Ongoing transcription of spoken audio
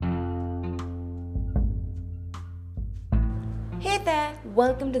there,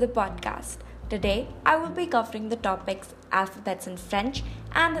 welcome to the podcast. Today, I will be covering the topics alphabets in French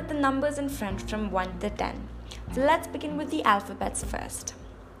and the numbers in French from 1 to 10. So let's begin with the alphabets first.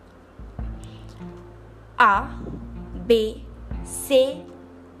 A, B, C,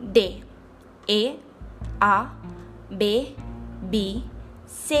 D. A, B, B,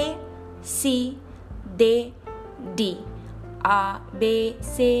 C, D, D. A, B,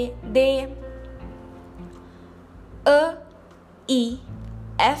 C, D. E,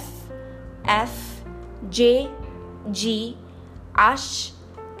 F, G,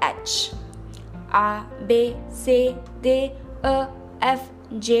 H. A, B, C, D, E, F,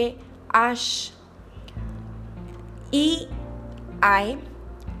 G, H. I,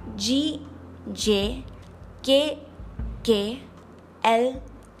 J, K, L.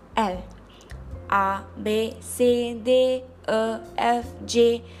 A, B, C, D, E, F,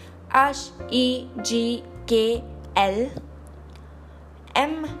 G, H, I, J, K, L.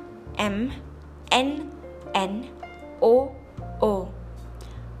 M, N, O.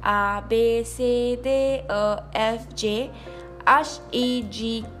 A, B, C, D, E, F, G, H, I,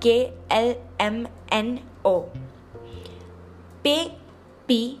 J, K, L, M, N, O. P,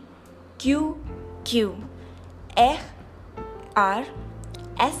 Q, R,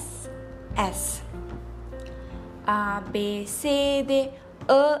 S. A, B, C, D,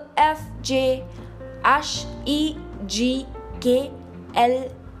 E, F, G, H, I, J, K,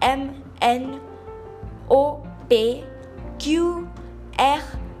 L, M, N, O, P, Q, R,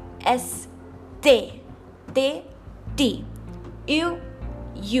 S, T, U,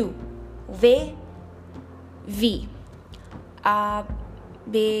 V. A,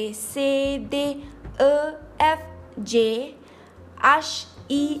 B, C, D, E, F, G, H,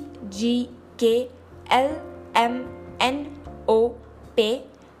 I, J, K, L, M, N, O, P,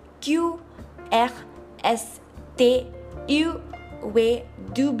 Q, R, S, T, U, V,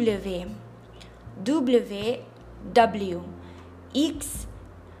 W, X,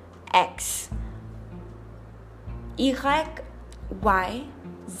 Y,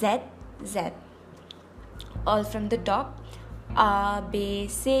 Z. All from the top. A, B,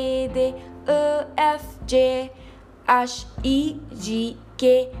 C, D, E, F, G, H, I, J,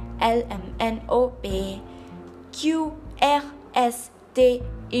 K, L, M, N, O, P, Q, R, S, T,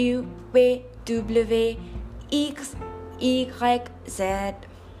 U, V, W, X, Y, Z.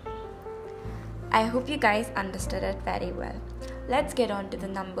 I hope you guys understood it very well. Let's get on to the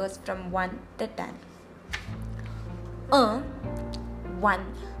numbers from 1 to 10. 1,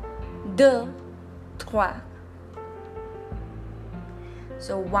 2, 3.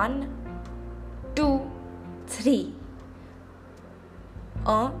 So 1, 2, 3.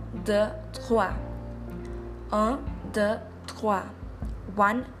 1, 2, 3. 1, 2, 3.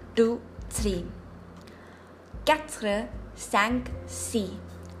 1, 2, 3. 4, 5, 6.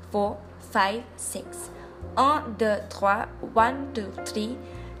 4, 5, 6. 1, 2, 3. 1, 2, 3.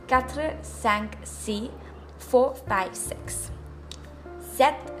 4, 5, 6. 4, 5, 6.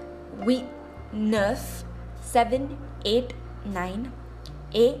 7, 8, 9. 7, 8, 9.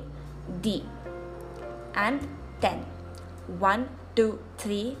 A, D. And 10. 1, 2,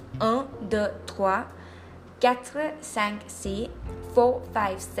 3. 1, 2, 3. 4, 5, 6. 4,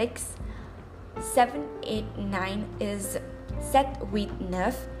 5, 6. 7, 8, 9 is 7, 8,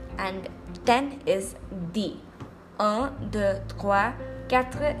 9. And 10 is D. 1, 2, 3.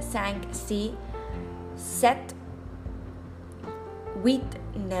 4, 5, 6. 7, 8,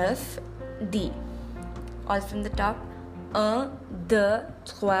 9. D. All from the top. 1, 2,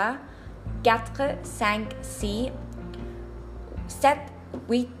 3, 4, 5, 6, 7,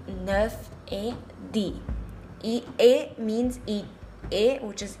 8, 9, A, D. A means E. A,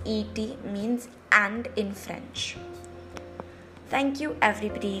 which is ET, means and in French. Thank you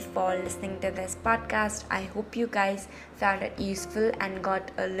everybody for listening to this podcast. I hope you guys found it useful and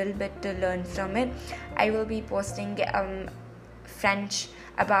got a little bit to learn from it. I will be posting French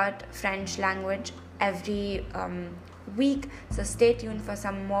language every week, so stay tuned for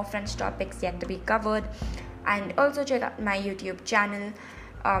some more French topics yet to be covered, and also check out my YouTube channel,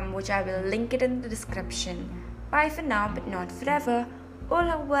 which I will link it in the description. Bye for now, but not forever. Au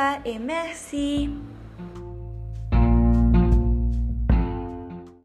revoir et merci.